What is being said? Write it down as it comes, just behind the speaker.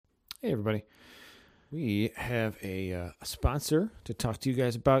Hey, everybody. We have a sponsor to talk to you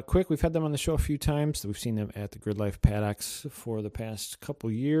guys about quick. We've had them on the show a few times. We've seen them at the Grid Life Paddocks for the past couple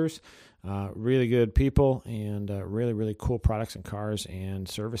years. Really good people and really, really cool products and cars and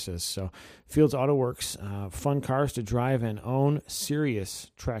services. So Fields Auto Works, fun cars to drive and own, serious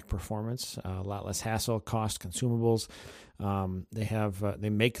track performance, a lot less hassle, cost, consumables. They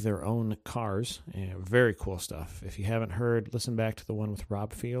make their own cars, and very cool stuff. If you haven't heard, listen back to the one with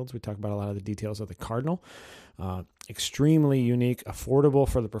Rob Fields. We talk about a lot of the details of the Cardinal. Extremely unique, affordable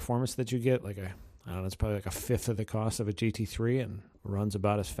for the performance that you get. It's probably like a fifth of the cost of a GT3 and runs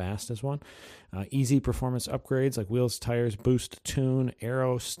about as fast as one. Easy performance upgrades like wheels, tires, boost, tune,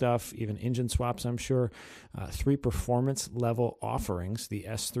 aero stuff, even engine swaps, I'm sure. 3 performance level offerings, the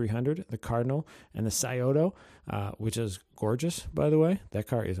S300, the Cardinal, and the Scioto, which is gorgeous, by the way. That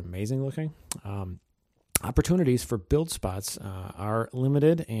car is amazing looking. Opportunities for build spots are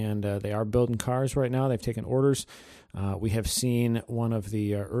limited, and they are building cars right now. They've taken orders. We have seen one of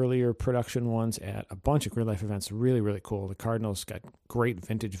the earlier production ones at a bunch of Grid Life events. Really, really cool. The Cardinal's got great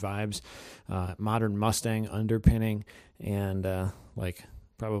vintage vibes, modern Mustang underpinning, and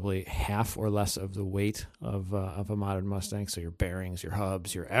probably half or less of the weight of a modern Mustang. So your bearings, your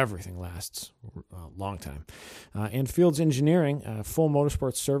hubs, your everything lasts a long time. And Fields Engineering, full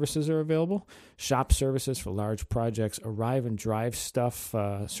motorsports services are available. Shop services for large projects, arrive and drive stuff,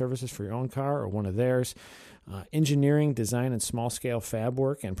 services for your own car or one of theirs. Engineering, design, and small-scale fab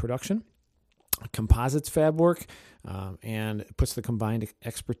work and production. Composites fab work, and it puts the combined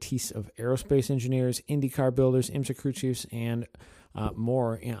expertise of aerospace engineers, IndyCar builders, IMSA crew chiefs, and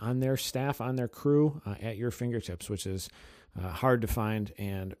more on their staff, on their crew, at your fingertips, which is hard to find,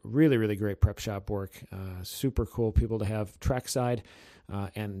 and really, really great prep shop work. Super cool people to have trackside,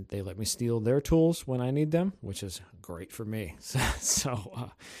 and they let me steal their tools when I need them, which is great for me.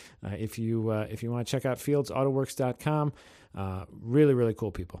 So if you want to check out fieldsautoworks.com, really, really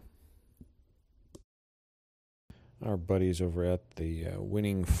cool people. Our buddies over at the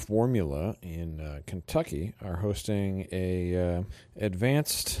Winning Formula in Kentucky are hosting a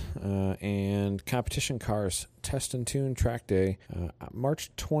advanced and competition cars test and tune track day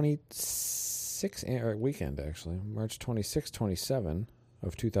March 26th, or weekend actually, March 26th, 27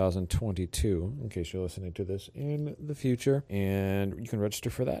 of 2022, in case you're listening to this in the future. And you can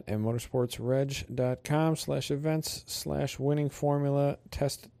register for that at motorsportsreg.com/events/winning formula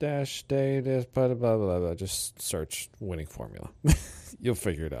test-day, blah, blah, blah, blah, blah. Just search Winning Formula. You'll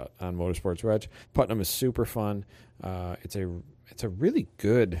figure it out on Motorsports Reg. Putnam is super fun. It's a really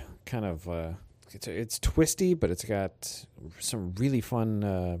good kind of, it's twisty, but it's got some really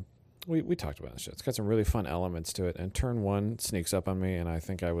fun, We talked about this shit. It's got some really fun elements to it, and turn 1 sneaks up on me, and I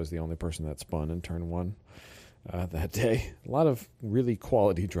think I was the only person that spun in turn 1 that day. A lot of really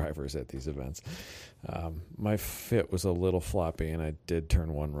quality drivers at these events. My fit was a little floppy, and I did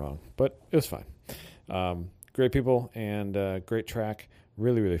turn 1 wrong, but it was fine. Great people and great track.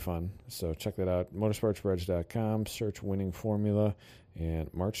 Really, really fun. So check that out. Motorsportsreg.com. Search Winning Formula,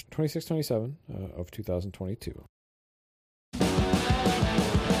 and March 26-27 of 2022.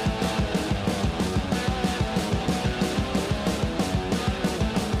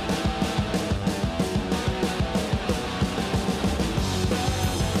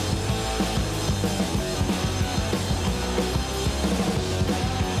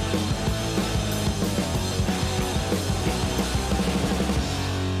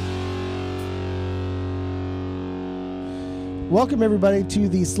 Welcome, everybody, to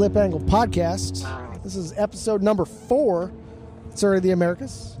the Slip Angle Podcast. This is episode number 4, Surrey of the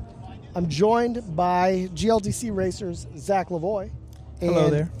Americas. I'm joined by GLTC racers Zach Lovoy and Hello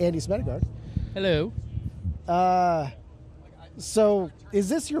there. Andy Smedegard. Hello. So, is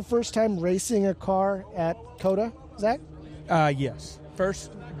this your first time racing a car at COTA, Zach? Yes.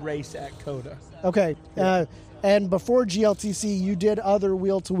 First race at COTA. Okay. And before GLTC, you did other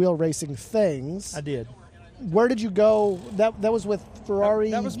wheel-to-wheel racing things. I did. Where did you go? That was with Ferrari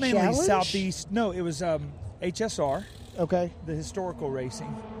That was mainly Challenge? Southeast. No, it was HSR. Okay. The historical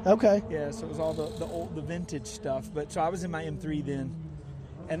racing. Okay. Yeah, so it was all the vintage stuff. But so I was in my M3 then,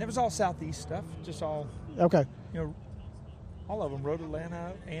 and it was all Southeast stuff. Just all. Okay. All of them. Road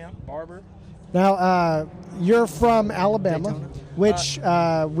Atlanta, Amp, Barber. Now, you're from Alabama, Daytona. which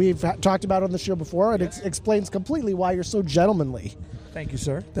we've talked about on the show before. It explains completely why you're so gentlemanly. Thank you,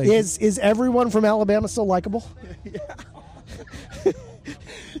 sir. Is everyone from Alabama so likable? Yeah.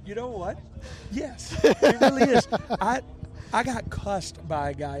 You know what? Yes, it really is. I got cussed by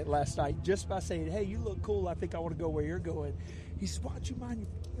a guy last night just by saying, "Hey, you look cool. I think I want to go where you're going." He says, "Why don't you mind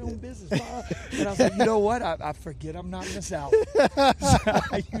your own business?" And I was like, you know what? I forget I'm not in the South.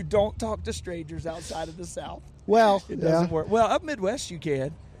 You don't talk to strangers outside of the South. Well, It doesn't work. Well, up Midwest you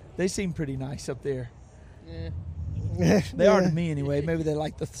can. They seem pretty nice up there. They are to me anyway. Maybe they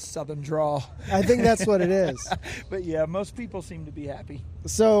like the Southern drawl. I think that's what it is. But yeah, most people seem to be happy.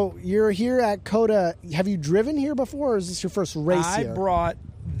 So you're here at COTA. Have you driven here before, or is this your first race I here? brought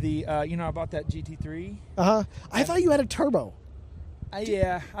I bought that GT3. I thought you had a turbo.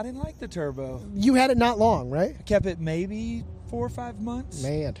 Yeah, I didn't like the turbo. You had it not long, right? I kept it maybe 4 or 5 months.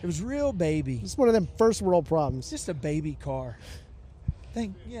 Man. It was real baby. It's one of them first world problems. Just a baby car.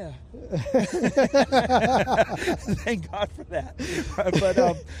 Thank God for that.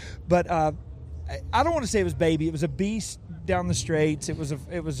 But I don't want to say it was baby. It was a beast down the straights. It was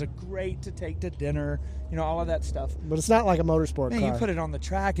a great to take to dinner. All of that stuff. But it's not like a motorsport Man, car. you put it on the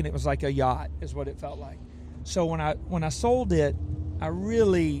track and it was like a yacht, is what it felt like. So when I sold it, I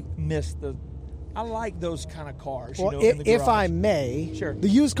really missed I like those kind of cars. Well, in the if I garage. may, Sure. the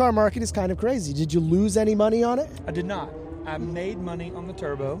used car market is kind of crazy. Did you lose any money on it? I did not. I made money on the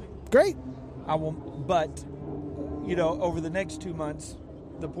turbo. Great. But over the next 2 months,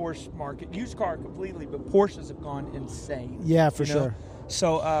 the Porsche market, used car completely, but Porsches have gone insane. Yeah, for sure.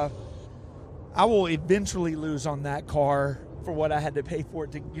 So I will eventually lose on that car for what I had to pay for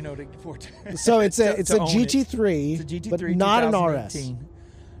it to. So it's a to own GT3, It's a GT3, but not an RS. 2018.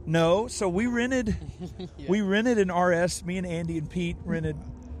 No, so we rented. We rented an RS. Me and Andy and Pete rented.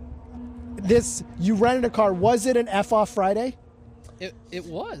 You rented a car. Was it an F-off Friday? It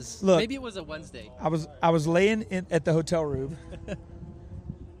was. Look, maybe it was a Wednesday. I was laying at the hotel room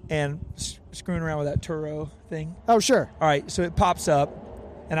and screwing around with that Turo thing. Oh, sure. All right, so it pops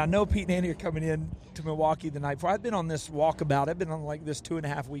up, and I know Pete and Andy are coming in to Milwaukee the night before. I've been on this walkabout. I've been on like this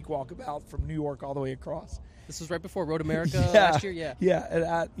 2.5 week walkabout from New York all the way across. This was right before Road America last year.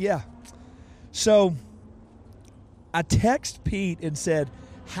 Yeah. So I text Pete and said,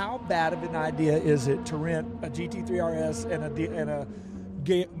 "How bad of an idea is it to rent a GT3 RS and a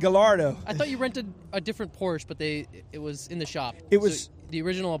Gallardo?" I thought you rented a different Porsche, but it was in the shop. It was the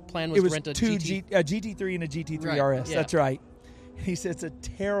original plan was to rent a GT3 and a GT3 Right, RS. yeah. That's right. He said it's a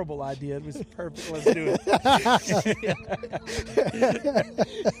terrible idea. It was perfect. Let's do it.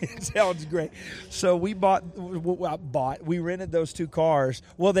 It sounds great. So we rented those two cars.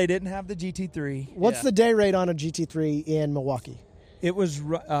 Well, they didn't have the GT3. What's the day rate on a GT3 in Milwaukee? It was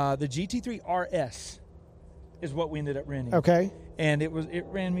the GT3 RS is what we ended up renting. Okay. And it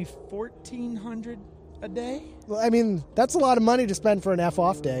ran me $1,400 a day. Well, I mean, that's a lot of money to spend for an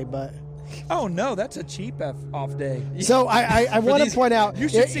F-off day, but... Oh, no, that's a cheap off day. So I want to point out... You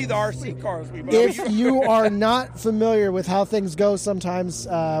should see the RC cars we bought. If you are not familiar with how things go sometimes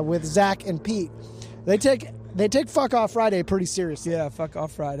with Zach and Pete, they take Fuck Off Friday pretty seriously. Yeah, Fuck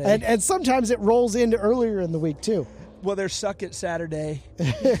Off Friday. And sometimes it rolls into earlier in the week, too. Well, there's Suck It Saturday,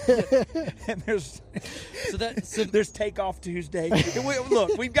 and there's Take Off Tuesday.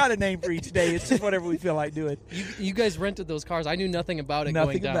 Look, we've got a name for each day. It's just whatever we feel like doing. You guys rented those cars. I knew nothing about it.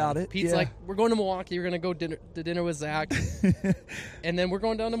 Nothing going down. about it. Pete's like, "We're going to Milwaukee. We're going to go to dinner with Zach," and then we're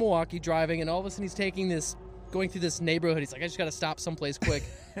going down to Milwaukee driving, and all of a sudden he's going through this neighborhood. He's like, "I just got to stop someplace quick."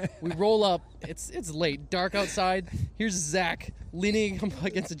 We roll up. It's late, dark outside. Here's Zach leaning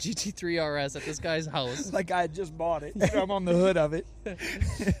against a GT3 RS at this guy's house. Like I had just bought it. I'm on the hood of it.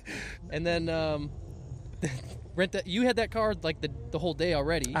 And then rent that. You had that car like the whole day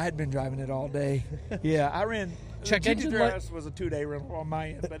already. I had been driving it all day. Yeah, I ran. Check engine light was a 2-day rental on my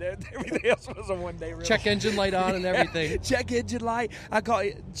end, but everything else was a 1-day rental. Check engine light on and everything. Check engine light. I call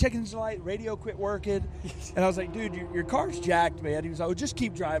it check engine light. Radio quit working, and I was like, "Dude, your car's jacked, man." He was like, "Oh, just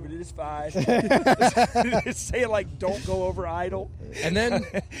keep driving it. It's fine." It's saying like, "Don't go over idle." And then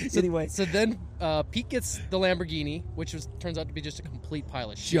anyway, so then Pete gets the Lamborghini, which turns out to be just a complete pile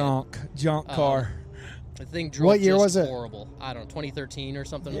of shit. Junk car. The thing drove What year just was it? horrible. I don't know, 2013 or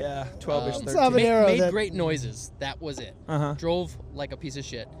something. Yeah, 12-ish, 13. Habanero Made that- great noises. That was it. Uh-huh. Drove like a piece of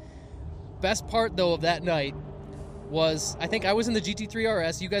shit. Best part, though, of that night was I think I was in the GT3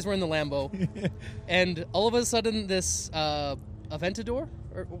 RS. You guys were in the Lambo. And all of a sudden, this Aventador?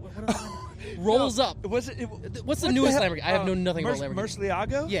 Or what is it? Rolls up. Was it? What's the newest Lamborghini? I have nothing about Lamborghini.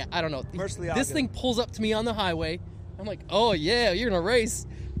 Murcielago? Yeah, I don't know. Murcielago. This thing pulls up to me on the highway. I'm like, oh, yeah, you're going to race.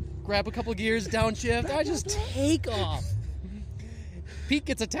 Grab a couple gears, downshift. I just take off. Pete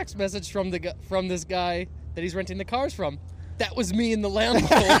gets a text message from this guy that he's renting the cars from. That was me in the Lambo.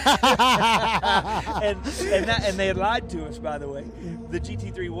 and they had lied to us, by the way. The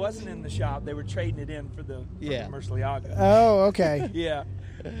GT3 wasn't in the shop. They were trading it in for the Oh, Murcielago. okay. Yeah.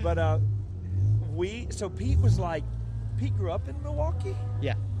 But so Pete was like, Pete grew up in Milwaukee.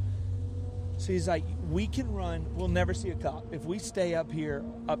 Yeah. So he's like, we can run. We'll never see a cop. If we stay up here,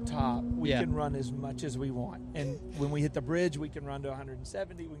 up top, we Yeah. can run as much as we want. And when we hit the bridge, we can run to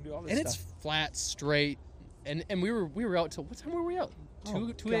 170. We can do all this And stuff. it's flat, straight. And we were out till, what time were we out?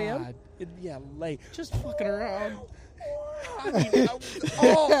 2 a.m.? God. Yeah, late. Just fucking around. I mean,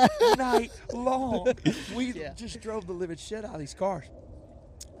 all night long. We Yeah. just drove the living shit out of these cars.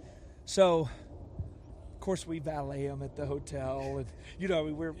 So, of course, we valet them at the hotel, and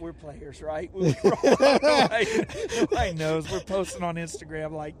we're players, right? Nobody knows. We're posting on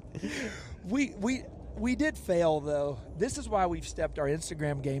Instagram like we did fail though. This is why we've stepped our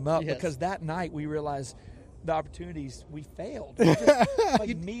Instagram game up Yes. because that night we realized the opportunities we failed.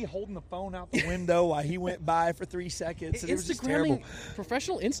 Like me holding the phone out the window while he went by for 3 seconds. And it was just terrible.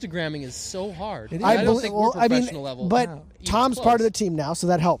 Professional Instagramming is so hard. It is. I don't think we're professional level. But No. Even Tom's close. part of the team now, so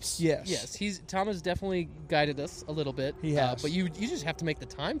that helps. Yes. Yes, Tom has definitely guided us a little bit. He has. But you just have to make the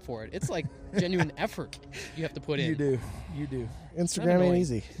time for it. It's like genuine effort you have to put in. You do. Instagram ain't annoying.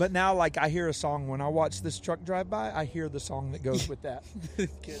 easy. But now, like, I hear a song when I watch this truck drive by. I hear the song that goes with that.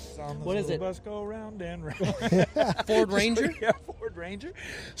 Kids on the What is school it? Bus go round and round. Ford Ranger? Yeah, Ford Ranger.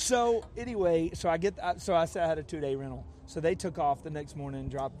 So anyway, so I said I had a 2-day rental. So they took off the next morning and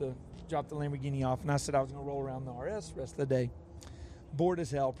dropped the Lamborghini off, and I said I was going to roll around the RS the rest of the day. Bored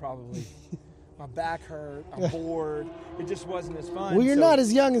as hell, probably. My back hurt. I'm bored. It just wasn't as fun. Well, you're So not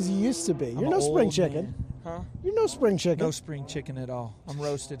as young as you used to be. I'm You're an no spring old chicken. man. Huh? You're no spring chicken. No spring chicken at all. I'm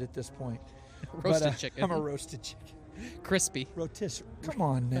roasted at this point. Roasted chicken. I'm a roasted chicken. Crispy. Rotisserie. Come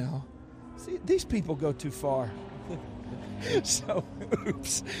on now. See, these people go too far. So,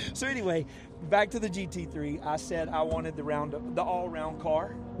 oops. So anyway, back to the GT3. I said I wanted the all-round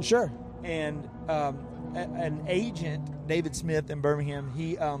car, Sure. and an agent, David Smith in Birmingham,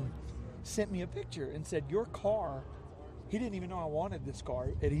 he sent me a picture and said, "Your car." He didn't even know I wanted this car,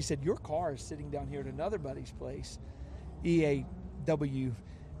 and he said, "Your car is sitting down here at another buddy's place, EAW,"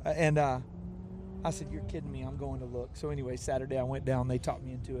 and I said, "You're kidding me! I'm going to look." So anyway, Saturday I went down. They talked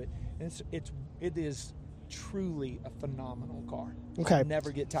me into it, and it is truly a phenomenal car. Okay. I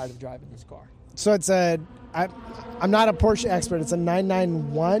never get tired of driving this car. So it's I'm not a Porsche expert. It's a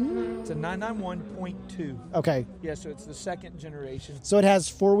 991. It's a 991.2. Okay. Yeah, so it's the second generation. So it has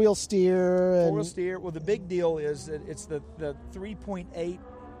four-wheel steer. And Four-wheel steer. Well, the big deal is that it's the 3.8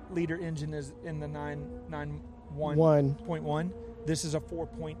 liter engine is in the 991.1. This is a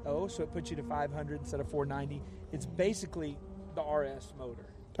 4.0, so it puts you to 500 instead of 490. It's basically the RS motor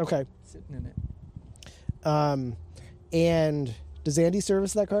Okay. sitting in it. And does Andy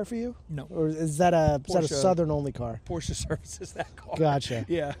service that car for you? No. Or is that a Porsche. Southern-only car? Porsche services that car. Gotcha.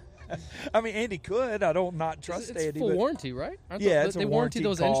 Yeah. I mean, Andy could. I don't not trust It's Andy. full but warranty, right? Yeah, it's a they warranty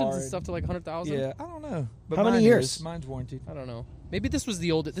those warranty engines car and stuff to like 100,000. Yeah, I don't know. But How many mine years? is. Mine's warranted. I don't know. Maybe this was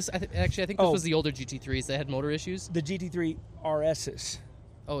the older. I think this Oh. was the older GT3s that had motor issues. The GT3 RSs,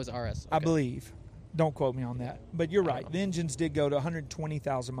 Oh, it was RS. I Okay. believe. Don't quote me on that. But you're I right. don't The engines did go to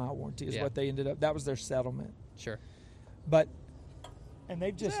 120,000 mile warranty is Yeah. what they ended up. That was their settlement. Sure. But, and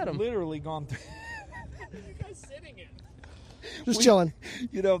they've just Adam? literally gone through. Just chilling.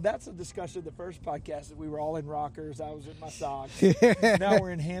 You know, that's a discussion of the first podcast that we were all in rockers. I was in my socks. Now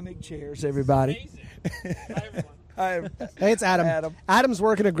we're in hammock chairs, everybody. Hi, Hey, it's Adam. Adam. Adam's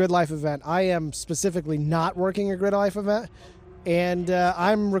working a Grid Life event. I am specifically not working a Grid Life event, and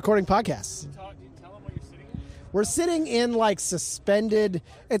I'm recording podcasts. We're sitting in like suspended.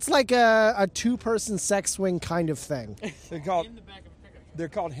 It's like a two-person sex swing kind of thing. They're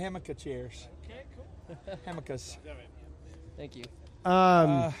called hammock chairs. Okay, cool. Hammocks. Thank you.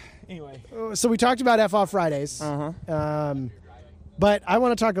 Anyway. So we talked about F Off Fridays. But I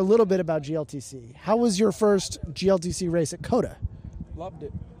want to talk a little bit about GLTC. How was your first GLTC race at COTA? Loved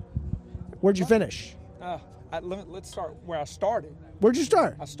it. Where'd you finish? Let's start where I started. Where'd you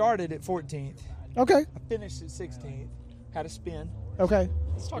start? I started at 14th. Okay. I finished at 16th. Had a spin. Okay.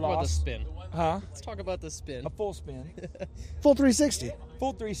 Let's talk about the Lost. spin. Huh? Let's talk about the spin. A full spin. Full 360.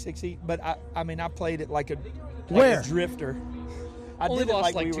 Full 360, but I mean I played it like a Where? drifter. I Only did it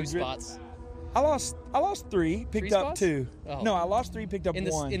lost like we two were spots I lost 3, picked Three up spots? 2. Oh. No, I lost 3, picked up in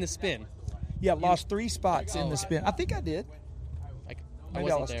 1. the spin. Yeah, lost 3 spots in Oh. the spin. I think I did. I Maybe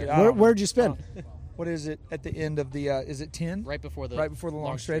wasn't lost there. 2. I don't know. Where'd you spin? What is it at the end of the? Is it 10? Right before the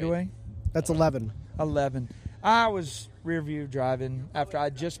long straightaway. That's 11. 11. I was rear view driving after I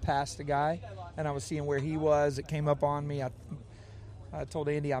just passed a guy, and I was seeing where he was. It came up on me. I told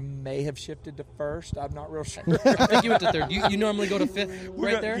Andy I may have shifted to first. I'm not real sure. I think you went to third. You normally go to fifth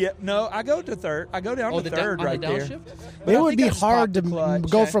right there? Yeah, no, I go to third. I go down to third right there. Downshift? It would be I just hard to popped the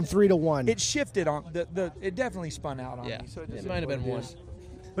clutch. go from 3 to 1. It shifted on the. It definitely spun out on Yeah, me. So it might have been one.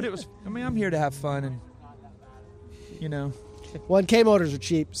 But it was. I mean, I'm here to have fun, and Well, and K motors are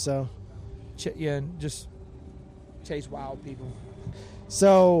cheap, so. and just chase wild people.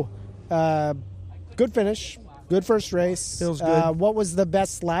 So, good finish. Good first race. Feels good. What was the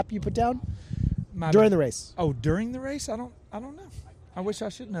best lap you put down My- during the race? Oh, during the race, I don't know. I wish I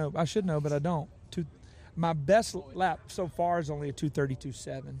should know. I should know, but I don't. My best lap so far is only a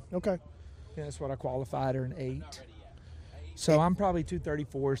 2:32.7. Okay. Yeah, that's what I qualified, or an 8. So I'm probably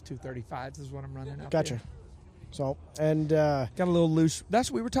 2:34s, 2:35s is what I'm running out Gotcha. there. So, and Got a little loose.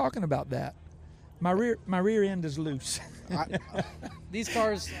 We were talking about that. My rear end is loose. These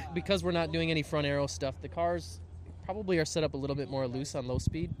cars, because we're not doing any front aero stuff, the cars probably are set up a little bit more loose on low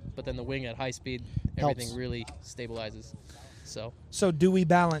speed, but then the wing at high speed, everything Helps. really stabilizes. So do we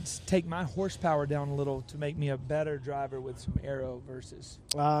take my horsepower down a little to make me a better driver with some aero versus,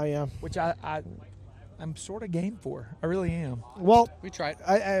 yeah. which I'm sort of game for. I really am. Well, we tried.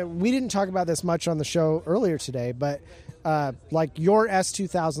 we didn't talk about this much on the show earlier today, but like your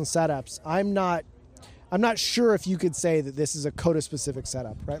S2000 setups, I'm not sure if you could say that this is a COTA specific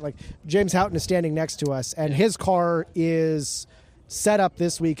setup, right? Like James Houghton is standing next to us, and his car is set up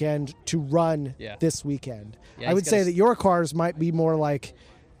this weekend to run this weekend. Yeah, I would say that your cars might be more like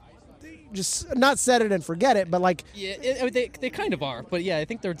just not set it and forget it, but like they kind of are, but yeah, I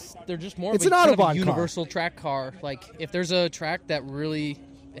think they're just more. It's of a, an kind of Autobahn a universal track car. Like if there's a track that really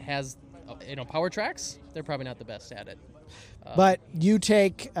has power tracks, they're probably not the best at it. But you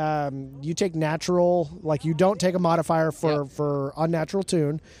take natural, like you don't take a modifier for unnatural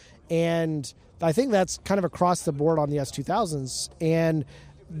tune, and I think that's kind of across the board on the S2000s. And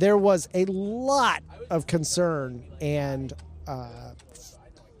there was a lot of concern and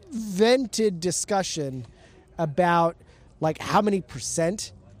vented discussion about like how many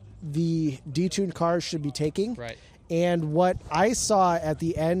percent the detuned cars should be taking. Right. And what I saw at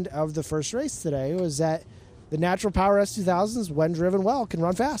the end of the first race today was that the natural power S2000s, when driven well, can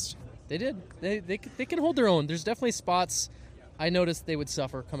run fast. They did. They can hold their own. There's definitely spots I noticed they would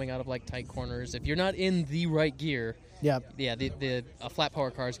suffer coming out of like tight corners. If you're not in the right gear, a flat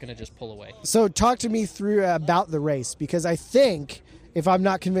power car is going to just pull away. So talk to me through about the race, because I think if I'm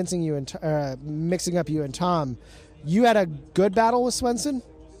not convincing you and mixing up you and Tom, you had a good battle with Swenson.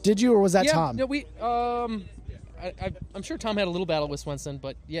 Did you, or was that Tom? Yeah, we. I'm sure Tom had a little battle with Swenson,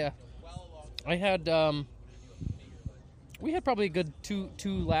 but yeah, I had. We had probably a good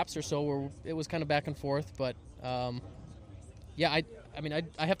two laps or so where it was kind of back and forth, but yeah, I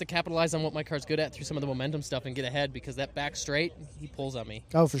have to capitalize on what my car's good at through some of the momentum stuff and get ahead, because that back straight, he pulls on me.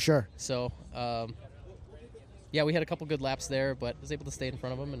 Oh, for sure. So, yeah, we had a couple good laps there, but was able to stay in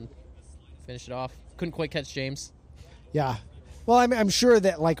front of him and finish it off. Couldn't quite catch James. Yeah. Well, I'm sure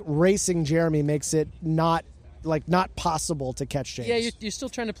that like racing Jeremy makes it not possible to catch James. Yeah, you're still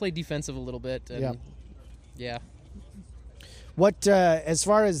trying to play defensive a little bit. And yeah. What, as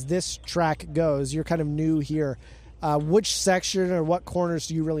far as this track goes, you're kind of new here. Which section or what corners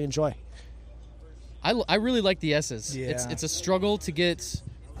do you really enjoy? I really like the S's. Yeah. It's a struggle to get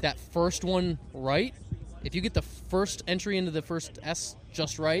that first one right. If you get the first entry into the first S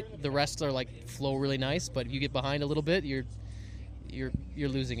just right, the rest are like flow really nice. But if you get behind a little bit, you're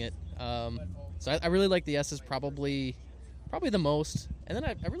losing it. So I really like the S's probably the most. And then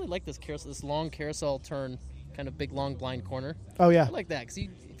I really like this long carousel turn, kind of big long blind corner. Oh yeah, I like that because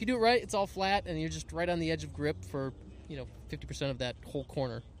if you do it right, it's all flat and you're just right on the edge of grip for 50% of that whole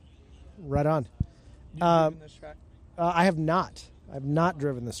corner. Right on. You driven this track? I have not. I've not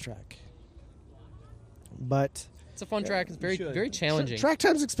driven this track, but It's a fun track. It's very challenging. track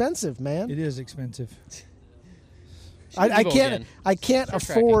time's expensive, man. It is expensive. I Go can't. again. I can't Start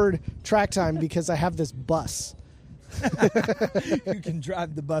afford track time because I have this bus. You can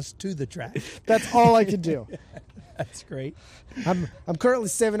drive the bus to the track. That's all I can do. That's great. I'm currently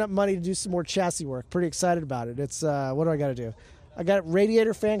saving up money to do some more chassis work. Pretty excited about it. It's what do I got to do? I got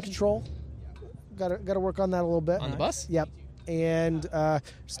radiator fan control. Got to work on that a little bit. On the bus? Yep. And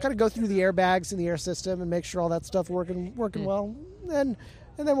just kind of go through the airbags in the air system and make sure all that stuff working well. And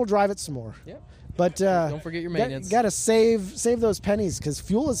then we'll drive it some more. Yep. But Don't forget your maintenance. Got to save those pennies because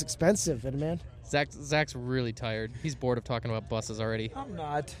fuel is expensive, man. Zach's really tired. He's bored of talking about buses already. I'm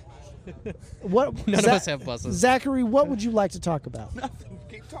not. What? None of us have buses. Zachary, what would you like to talk about? Nothing.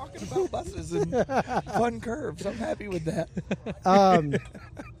 Keep talking about buses and fun curves. I'm happy with that.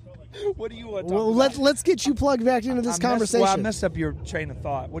 What do you want to talk Well, about? let's get you plugged back into this conversation. I messed up your train of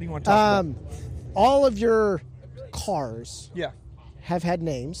thought. What do you want to talk about? All of your cars Yeah. have had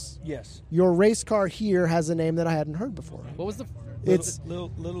names. Yes. Your race car here has a name that I hadn't heard before. What was the? It's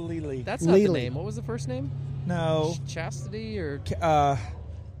Little Lily. That's not Lily. the name. What was the first name? No. Chastity or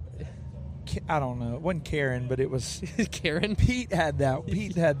I don't know. It wasn't Karen, but it was Karen? Pete had that.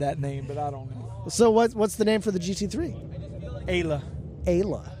 Pete had that name, but I don't know. so what's the name for the GT3? Ayla.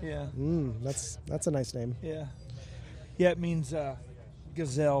 Ayla. Yeah. That's a nice name. Yeah. Yeah, it means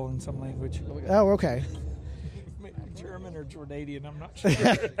gazelle in some language. Oh, okay. Maybe German or Jordanian, I'm not sure.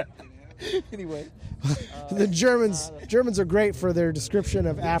 Anyway. The Germans are great for their description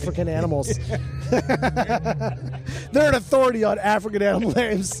of African animals. They're an authority on African animal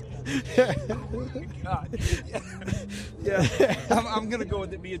names. God. Yeah. I'm going to go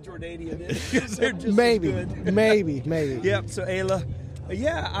with it being Jordanian because they're just maybe, as good. maybe. Yep. So Ayla,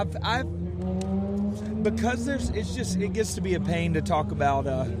 yeah, I've because it gets to be a pain to talk about.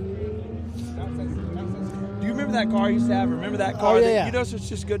 Do you remember that car I used to have? Remember that car? Oh, yeah. You know, so it's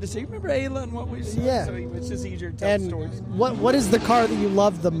just good to see. Remember Ayla and what we said? Yeah. So it's just easier to tell And stories. what is the car that you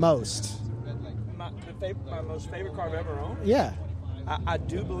love the most? My most favorite car I've ever owned. Yeah. I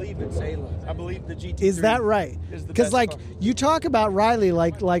do believe it's Ayla. I believe the GT3. Is that right? Because Because you talk about Riley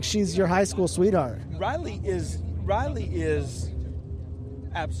like she's your high school sweetheart. Riley is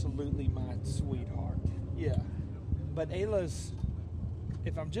absolutely my sweetheart. Yeah. But Ayla's,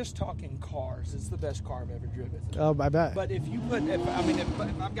 if I'm just talking cars, it's the best car I've ever driven. Oh, I bet. But if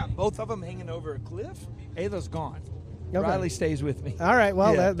I've got both of them hanging over a cliff, Ayla's gone. Okay. Riley stays with me. All right.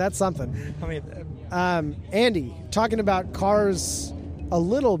 Well, Yeah. that's something. I mean, Andy, talking about cars a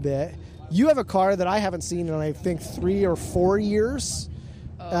little bit, you have a car that I haven't seen in, I think, 3 or 4 years.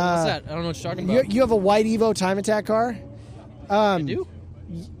 What's that? I don't know what you're talking about. You have a white Evo time attack car? I do?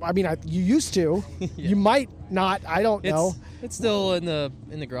 I mean, you used to. Yeah. You might not. I don't know. It's still in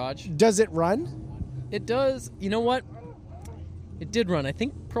the garage. Does it run? It does. You know what? It did run. I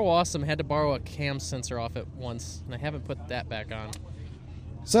think Pro Awesome had to borrow a cam sensor off it once, and I haven't put that back on.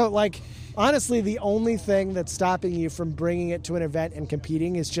 So, honestly, the only thing that's stopping you from bringing it to an event and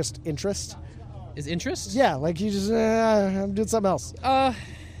competing is just interest. Is interest? Yeah, you just, I'm doing something else. I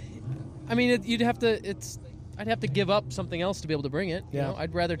mean, I'd have to give up something else to be able to bring it. You Yeah. know,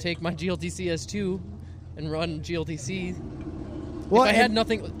 I'd rather take my GLTC S2 and run GLTC. Well, if I had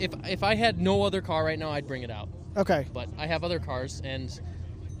nothing, if I had no other car right now, I'd bring it out. Okay. But I have other cars, and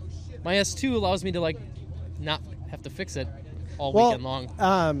my S2 allows me to not have to fix it all weekend long.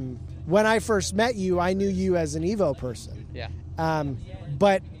 When I first met you, I knew you as an Evo person. Yeah.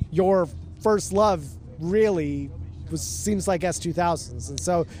 But your first love really seems like S2000s, and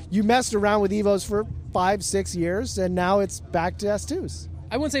so you messed around with Evos for 5-6 years, and now it's back to S2s.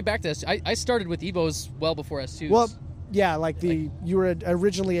 I wouldn't say back to S2. I started with Evos well before S2s. Well, yeah, you were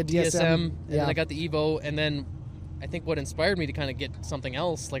originally a DSM, and then I got the Evo, and then I think what inspired me to kind of get something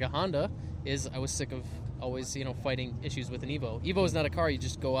else like a Honda is I was sick of always fighting issues with an Evo. Evo is not a car you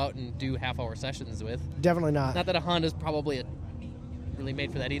just go out and do half-hour sessions with. Definitely not. Not that a Honda's probably really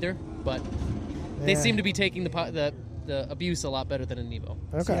made for that either, but they Yeah. seem to be taking the abuse a lot better than an Evo.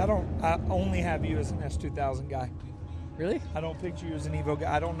 Okay. See, I only have you as an S2000 guy. Really? I don't picture you as an Evo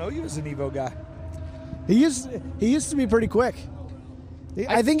guy. I don't know you as an Evo guy. He used to be pretty quick.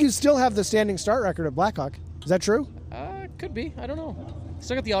 I think you still have the standing start record at Blackhawk. Is that true? Could be. I don't know.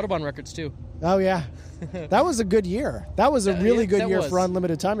 Still got the Autobahn records too. Oh yeah, that was a good year. That was a really good that year was. for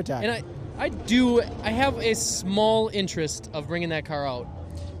Unlimited Time Attack. And I have a small interest of bringing that car out,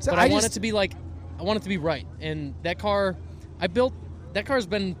 So but I want it to be I want it to be right. And that car, that car's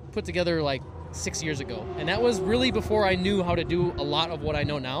been put together 6 years ago, and that was really before I knew how to do a lot of what I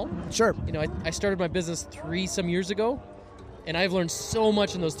know now. Sure. I started my business 3 some years ago, and I've learned so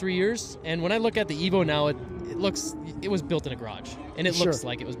much in those 3 years. And when I look at the Evo now, it was built in a garage, and it looks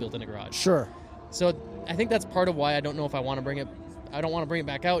like it was built in a garage. Sure. So I think that's part of why I don't know if I want to bring it. I don't want to bring it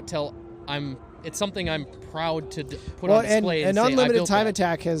back out till it's something I'm proud to put on display. And say, Unlimited I built Time that.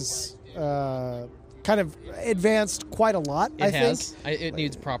 Attack has kind of advanced quite a lot. It has. It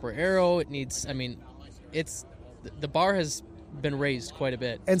needs proper aero. It needs. I mean, the bar has been raised quite a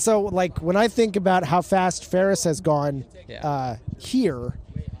bit. And so, when I think about how fast Ferris has gone Yeah. here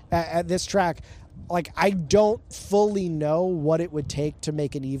at this track, I don't fully know what it would take to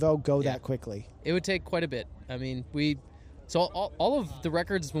make an Evo go that quickly. It would take quite a bit. I mean, so all of the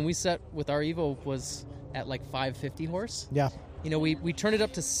records when we set with our Evo was at 550 horse. Yeah. We turned it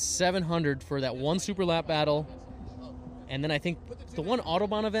up to 700 for that one super lap battle, And then I think the one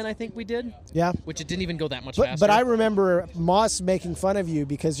Autobahn event I think we did, Yeah. which it didn't even go that much But, faster. but I remember Moss making fun of you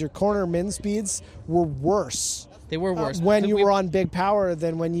because your corner min speeds were worse they were worse when you were on big power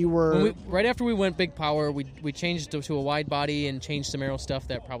than when you were. Right after we went big power, we changed to a wide body and changed some aero stuff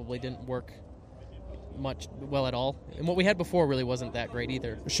that probably didn't work much well at all. And what we had before really wasn't that great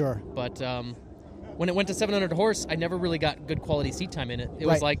either. Sure. But when it went to 700 horse, I never really got good quality seat time in it. It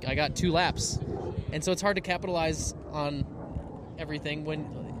was like I got 2 laps, and so it's hard to capitalize on everything when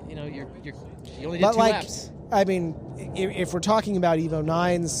you only did 2 laps. I mean, if we're talking about Evo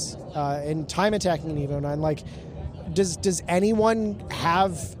 9s and time attacking in Evo 9, like, does anyone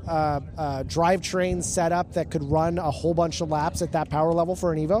have drivetrains set up that could run a whole bunch of laps at that power level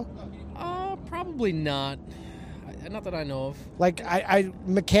for an Evo? Probably not. Not that I know of. Like, I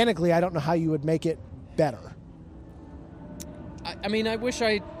mechanically, I don't know how you would make it better. I mean, I wish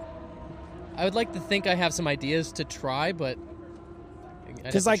I would like to think I have some ideas to try, but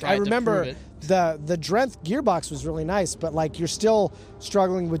because like I remember the Drenth gearbox was really nice, but like you're still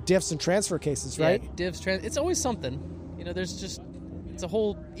struggling with diffs and transfer cases, right? Yeah, diffs, it's always something. It's a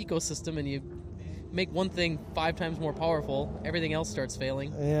whole ecosystem, and you make one thing 5 times more powerful, everything else starts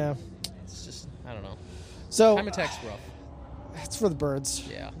failing. Yeah. It's just, I don't know. So time attack's rough. It's for the birds.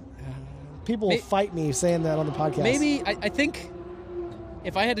 Yeah. People will fight me saying that on the podcast. Maybe I think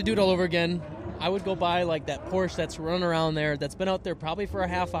if I had to do it all over again, I would go buy like that Porsche that's running around there, that's been out there probably for a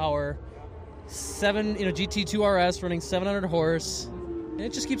half hour, GT2 RS running 700 horse, and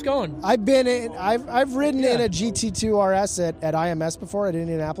it just keeps going. I've ridden in a GT2 RS at IMS before at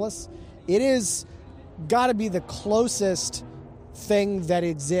Indianapolis. It is got to be the closest thing that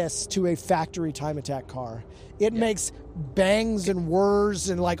exists to a factory time attack car. It makes bangs and whirs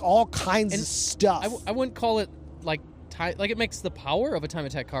and like all kinds of stuff. I wouldn't call it like it makes the power of a time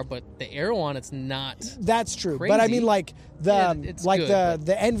attack car, but the aero on it's not. That's true, crazy. but I mean like the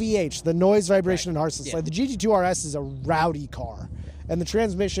NVH, the noise, vibration, and harshness. Yeah. Like the GT2 RS is a rowdy car, and the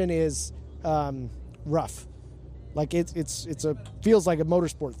transmission is rough. Like it's feels like a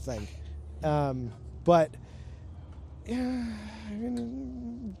motorsport thing, but yeah, I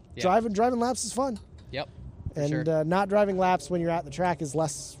mean, driving laps is fun. Yep. And not driving laps when you're at the track is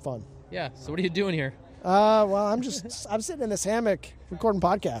less fun. Yeah. So what are you doing here? Well, I'm sitting in this hammock recording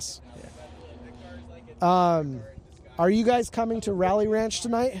podcasts. Are you guys coming to Rally Ranch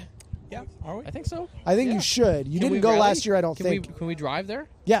tonight? Yeah, are we? I think so. I think you should. You Can didn't we go rally? last year, I don't think. Can we drive there?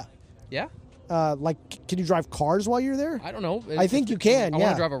 Yeah. Yeah. Can you drive cars while you're there? I don't know. I think you can. I Yeah.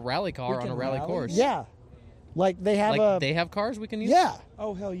 want to drive a rally car on a rally course. Yeah. Like they have they have cars we can use. Yeah.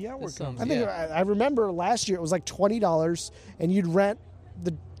 Oh hell yeah, we're coming. I think I remember last year it was like $20, and you'd rent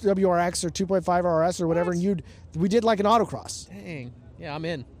the WRX or 2.5 RS or whatever, and we did like an autocross. Dang. Yeah, I'm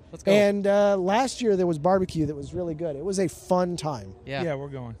in. Let's go. And last year there was barbecue that was really good. It was a fun time. Yeah, we're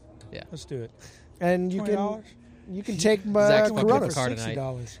going. Yeah, let's do it. And you $20? You can take Zach's my Coronas. car tonight.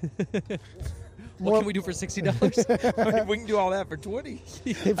 $60. What can we do for $60? We can do all that for $20.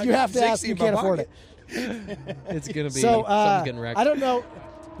 If you have to ask, you can't afford it. It's gonna be something's getting wrecked. I don't know.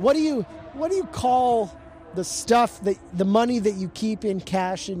 What do you call the stuff the money that you keep in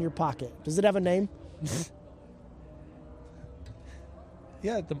cash in your pocket? Does it have a name?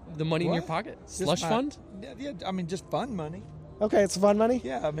 Yeah, the money in your pocket? Slush fund? Yeah, I mean just fun money. Okay, it's fun money.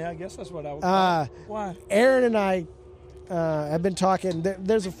 Yeah, I mean I guess that's what I would call it. Why? Aaron and I have been talking.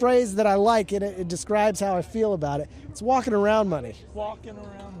 There's a phrase that I like, and it describes how I feel about it. It's walking around money. Walking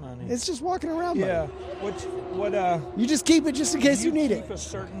around money. It's just walking around money. Yeah. You just keep it just in case you need it. Keep a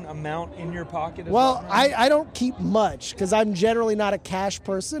certain amount in your pocket. Well, I don't keep much because I'm generally not a cash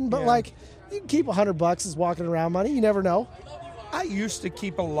person. But like, you can keep $100 as walking around money. You never know. I used to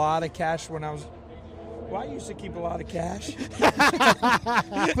keep a lot of cash when I was. Well, I used to keep a lot of cash.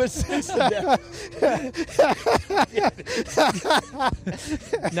 But since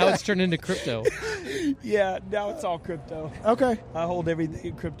now it's turned into crypto. Yeah, now it's all crypto. Okay. I hold everything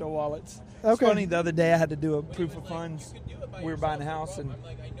in crypto wallets. It's Okay. funny, the other day I had to do a proof of funds. We were buying a house, and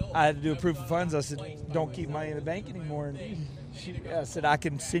I had to do a proof of funds. I said, don't keep money in the bank anymore. And she said, I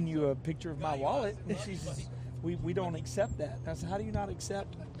can send you a picture of my wallet. And she says, we don't accept that. And I said, how do you not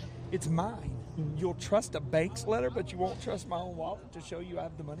accept? It's mine. You'll trust a bank's letter, but you won't trust my own wallet to show you I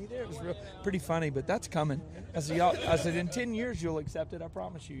have the money there. It was pretty funny, but that's coming. I said, in 10 years you'll accept it. I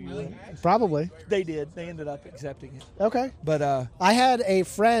promise you. You will. Probably. They did. They ended up accepting it. Okay. But I had a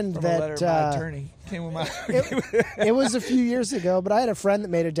friend from that a letter of my attorney came with my. it was a few years ago, but I had a friend that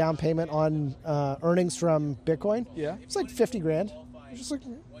made a down payment on earnings from Bitcoin. Yeah. It was like $50,000. I was just like,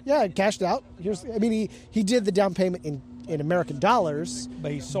 yeah, I cashed out. He did the down payment in American dollars,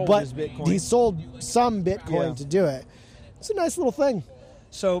 But he sold his Bitcoin. He sold some Bitcoin to do it. It's a nice little thing.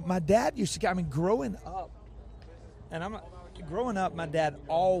 So my dad used to, growing up, my dad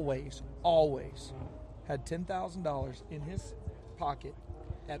always had $10,000 in his pocket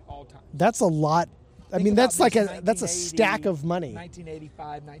at all times. That's a lot. Think That's about like this, that's a stack of money.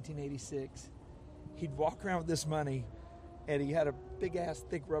 1985, 1986. He'd walk around with this money, and he had a big-ass,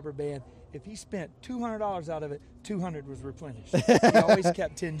 thick rubber band. If he spent $200 out of it, 200 was replenished. He always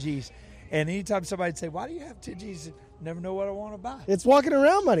kept 10 G's. And anytime somebody'd say, why do you have 10 G's? Never know what I want to buy. It's walking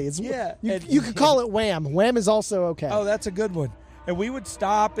around money. Yeah. You could call it wham. Wham is also okay. Oh, that's a good one. And we would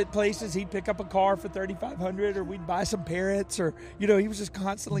stop at places. He'd pick up a car for $3,500, or we'd buy some parrots, or he was just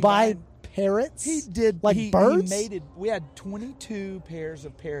constantly buying parrots. He did like birds. He mated. We had 22 pairs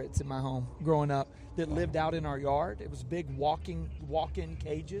of parrots in my home growing up that lived out in our yard. It was big walk-in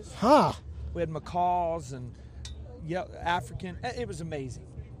cages. Huh. We had macaws and African. It was amazing.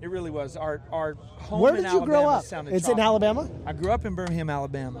 It really was. Our home Where in did you grow Alabama up? sounded It's in tropical. Alabama? I grew up in Birmingham,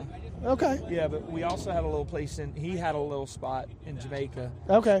 Alabama. Okay. Yeah, but we also had a little place he had a little spot in Jamaica.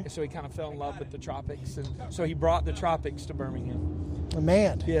 Okay. So he kind of fell in love with the tropics, and so he brought the tropics to Birmingham.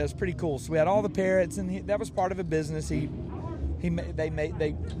 Man. Yeah, it's pretty cool. So we had all the parrots, and that was part of a business. They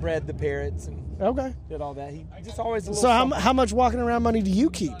bred the parrots and Okay. did all that. He just always a little So something. how much walking around money do you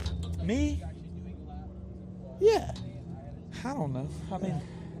keep? Me? Yeah. I don't know. I mean,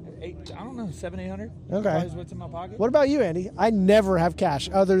 $700-800. Okay. Probably is what's in my pocket. What about you, Andy? I never have cash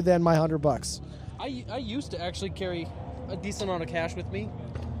other than my $100. I used to actually carry a decent amount of cash with me.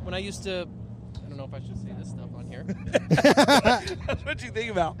 When I used to, I don't know if I should say this stuff on here. That's what you think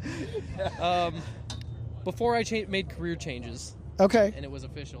about. Before I made career changes, Okay. and it was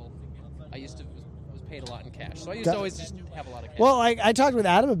official, I used to was paid a lot in cash. So I used to always just have a lot of cash. Well, I talked with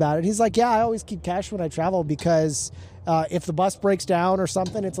Adam about it. He's like, yeah, I always keep cash when I travel because if the bus breaks down or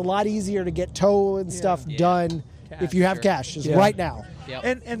something, it's a lot easier to get tow and stuff done if you have sure. cash, just Yeah. right now.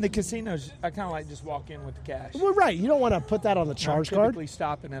 Yep. And the casinos, I kind of like just walk in with the cash. Well, right. You don't want to put that on the charge I'm card. typically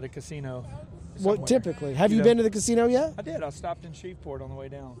stopping at a casino. Well, somewhere. typically. Have you know? been to the casino yet? I did. I stopped in Shreveport on the way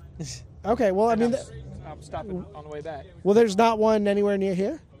down. Okay. Well, I mean, I'm stopping on the way back. well, there's not one anywhere near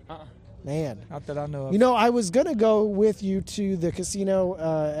here? Man. Not that I know of. You know, I was going to go with you to the casino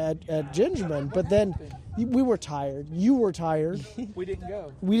at Gingerman, but then we were tired. You were tired. We didn't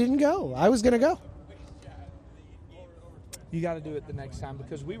go. We didn't go. I was going to go. You got to do it the next time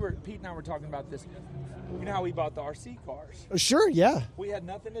because Pete and I were talking about this. You know how we bought the RC cars? Sure, yeah. We had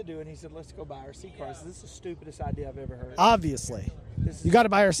nothing to do, and he said, let's go buy RC cars. This is the stupidest idea I've ever heard. Obviously. This is You got to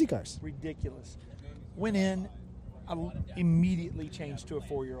buy RC cars. ridiculous. Went in, I immediately changed to a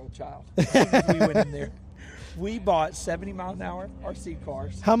 4-year-old child. We went in there. We bought 70-mile-an-hour RC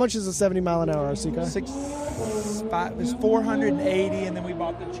cars. How much is a 70-mile-an-hour RC car? It was 480, and then we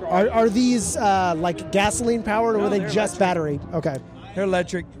bought the Charger. Are these like gasoline powered, or No, were they they're just battery? Okay. They're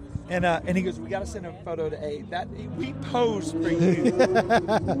electric. And he goes, we got to send a photo to A. We posed for you.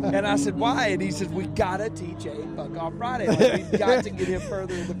 And I said, why? And he says, we got to teach A Fuck Off Friday. Like, we've got to get him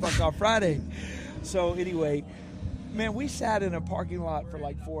further into Fuck Off Friday. So anyway, man, we sat in a parking lot for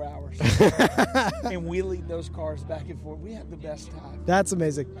like 4 hours. And wheelied those cars back and forth. We had the best time. That's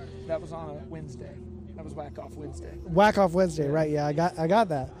amazing. That was on a Wednesday. That was Whack Off Wednesday. Whack Off Wednesday, right? Yeah, I got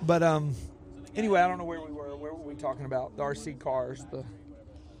that. But anyway, I don't know where we were. Where were we talking about? The RC cars,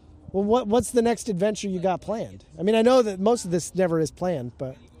 Well, what's the next adventure you got planned? I mean, I know that most of this never is planned,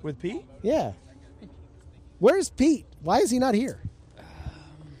 but with Pete? yeah. Where's Pete? Why is he not here?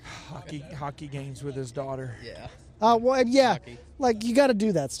 Hockey games with his daughter. Yeah. Well, yeah. Hockey. Like, you got to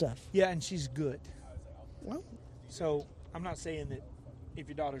do that stuff. Yeah, and she's good. Well, So I'm not saying that if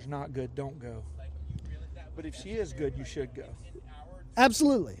your daughter's not good, don't go. But if she is good, you should go.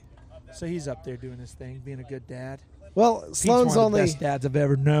 absolutely. So he's up there doing his thing, being a good dad. Well, Pete's Sloane's one of the only best dads I've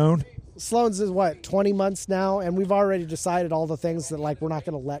ever known. Sloane's is what, 20 months now, and we've already decided all the things that like we're not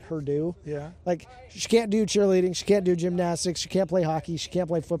going to let her do. Yeah. Like, she can't do cheerleading, she can't do gymnastics, she can't play hockey, she can't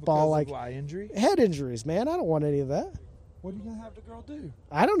play football. Because Like, of why, injury? head injuries, man. I don't want any of that. What are you gonna have the girl do?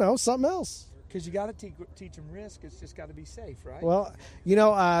 I don't know, something else. Because you got to teach them risk. It's just got to be safe, right? Well, you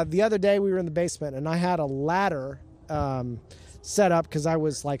know, the other day we were in the basement and I had a ladder set up because I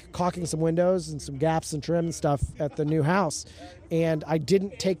was like caulking some windows and some gaps and trim and stuff at the new house, and I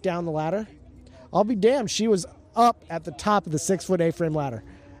didn't take down the ladder. I'll be damned, she was up at the top of the 6-foot A-frame ladder,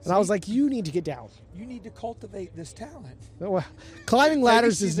 and I was like, "You need to get down." You need to cultivate this talent. Well, climbing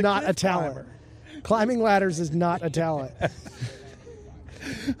ladders she's is a not a cliff talent. climber. Climbing ladders is not a talent.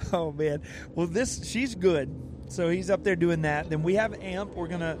 Oh man. Well, she's good. So he's up there doing that. Then we have AMP. We're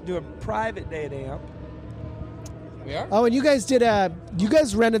gonna do a private day at AMP. We are? Oh, and you guys did you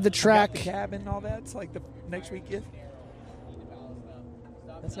guys rented the Got track. the cabin and all that. It's like the next weekend.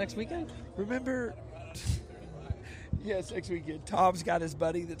 That's next weekend? Remember? Yes, next weekend. Tom's got his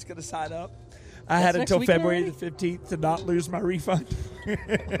buddy that's going to sign up. I had next until weekend February already? the 15th to not lose my refund.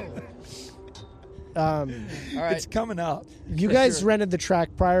 All right. It's coming up. You guys rented the track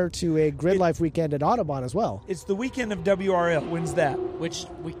prior to a Grid Life weekend at Audubon as well. It's the weekend of WRL. When's that? Which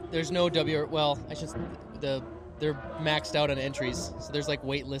there's no well, they're maxed out on entries, so there's like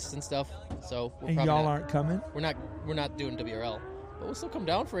wait lists and stuff. So we're And probably y'all not, aren't coming? we're not doing WRL, but we'll still come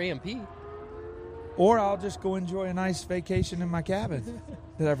down for AMP. Or I'll just go enjoy a nice vacation in my cabin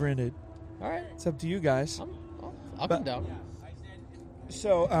that I've rented. All right, It's up to you guys. I'll come down.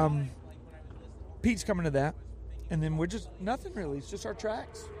 So, Pete's coming to that, and then we're just nothing really. It's just our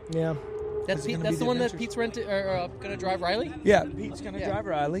tracks. Yeah. That's Is it gonna that's be the the one that adventures? Pete's rented or gonna drive Riley. Yeah, Pete's gonna Yeah. drive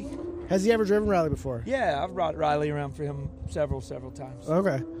Riley. Has he ever driven Rally before? Yeah, I've brought Riley around for him several times.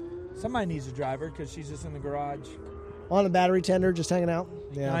 Okay. Somebody needs a driver because she's just in the garage. On a battery tender, just hanging out?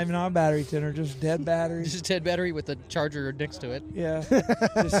 Yeah. Not even on a battery tender, just dead batteries. Just a dead battery with a charger next to it. Yeah,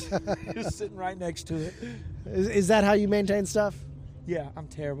 just sitting right next to it. Is that how you maintain stuff? Yeah, I'm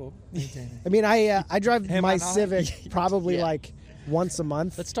terrible maintaining. I mean, I drive Am my I not? Civic probably Yeah. like once a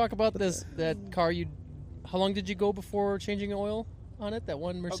month. Let's talk about that car. How long did you go before changing oil on it? That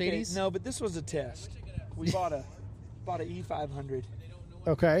one Mercedes. Okay, no, but this was a test. We bought a E500.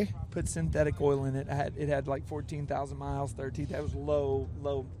 Okay. Put synthetic oil in it. It had like 14,000 miles, 13. That was low,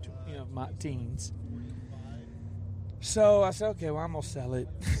 my teens. So I said, okay, well I'm gonna sell it.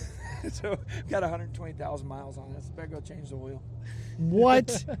 So got 120,000 miles on it. So better go change the oil.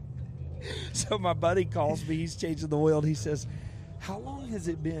 What? So my buddy calls me. He's changing the oil, and he says, "How long has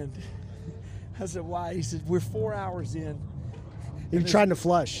it been?" I said, "Why?" He said, "We're 4 hours in." You're trying to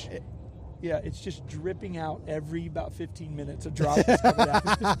flush. Yeah, it's just dripping out every about 15 minutes. A drop is coming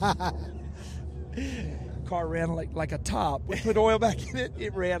out. Car ran like a top. We put oil back in it.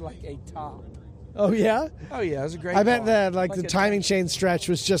 It ran like a top. Oh, yeah? Oh yeah, it was a great. I bet car. that like the a- timing chain stretch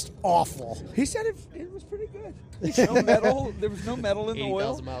was just awful. He said it was pretty good. No metal. There was no metal in the oil,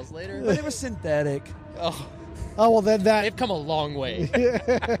 80,000 miles later. but it was synthetic. Oh, Oh, well, then that. they've come a long way.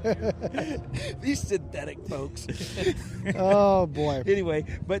 These synthetic folks. Oh, boy. Anyway,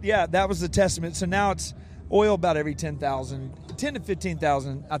 but yeah, that was the testament. So now it's oil about every 10,000, 10 to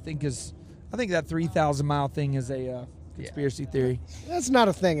 15,000. I think that 3,000 mile thing is a conspiracy theory. That's not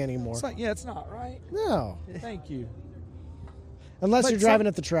a thing anymore. It's like, yeah, it's not right. No. Thank you. Unless But you're driving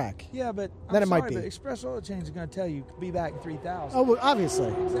at the track. Yeah, but Then it might be. But Express Oil Change is going to tell you be back in 3,000. Oh, well, obviously.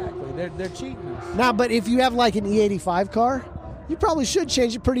 Exactly. They're cheating us. Now, but if you have like an E85 car, you probably should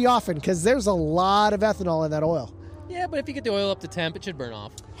change it pretty often because there's a lot of ethanol in that oil. Yeah, but if you get the oil up to temp, it should burn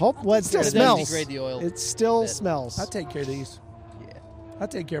off. Well, it still It does smells. degrade the oil It still a bit. smells. I take care of these. Yeah. I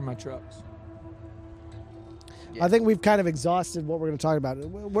take care of my trucks. I think we've kind of exhausted what we're going to talk about.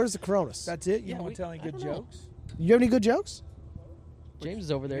 Where's the Coronas? That's it? You Yeah, don't want to tell any I good don't know. jokes? You have any good jokes? James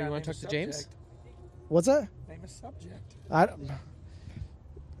is over there. You gotta want to name talk a to James? subject. What's that? Name a subject. I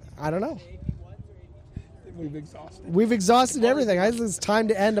don't know. We've exhausted. We've exhausted everything. It's time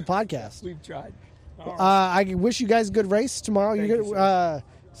to end a podcast. We've tried. All right. I wish you guys a good race tomorrow. Thank You you, get, sir.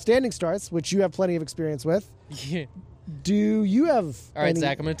 standing starts, which you have plenty of experience with. Yeah. Do you have All right, any-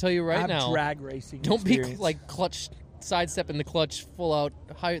 Zach. I'm going to tell you I right have now. drag racing. Don't be experience. like sidestep in the clutch, full out,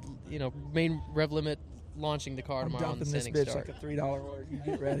 high, main rev limit, launching the car I'm tomorrow on the dumping this standing bitch start. like a $3 order. You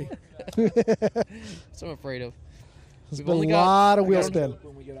get ready. That's what I'm afraid of. There's We've been only a got- lot of I wheel got a spin. joke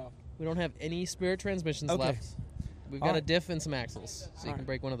when we get off. We don't have any spare transmissions Okay. left. We've All got a right. diff and some axles, so you All can right.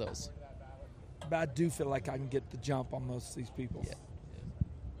 break one of those. But I do feel like I can get the jump on most of these people.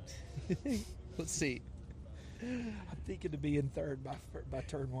 Yeah. Let's see. I'm thinking to be in third by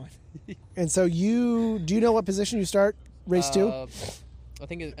turn one. And so do you know what position you start race two? I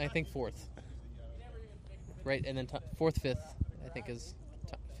think fourth. Right, and then fourth, fifth. I think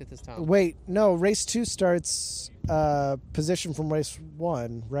fifth is Tom. Wait, no, race two starts position from race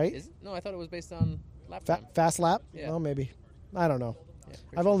one, right? Is it? No, I thought it was based on lap time. Fast lap? Yeah. Oh, maybe. I don't know. Yeah,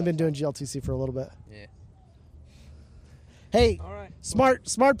 pretty I've sure only been that's doing GLTC for a little bit. Yeah. Hey, All right.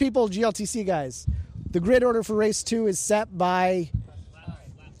 smart people, GLTC guys. The grid order for race two is set by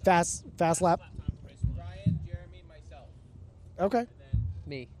fast lap. Brian, Jeremy, myself. Okay. And then,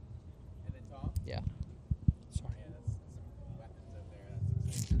 Me. and then Tom. Yeah. Sorry. Yeah, that's some weapons up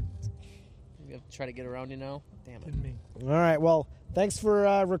there. We have to try to get around you now. Damn it. And me. All right. Well, thanks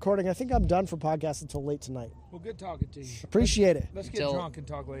for recording. I think I'm done for podcast until late tonight. Well, good talking to you. Appreciate it. Let's get Until- drunk and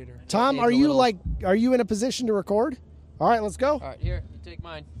talk later. Tom, Age are a you little. are you in a position to record? All right, let's go. All right, here. You take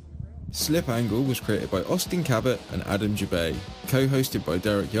mine. Slip Angle was created by Austin Cabot and Adam Jabay, co-hosted by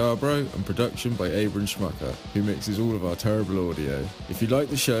Derek Yarbrough, and production by Abram Schmucker, who mixes all of our terrible audio. If you like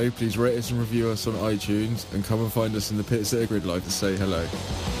the show, please rate us and review us on iTunes, and come and find us in the pits at a Grid Life to say hello.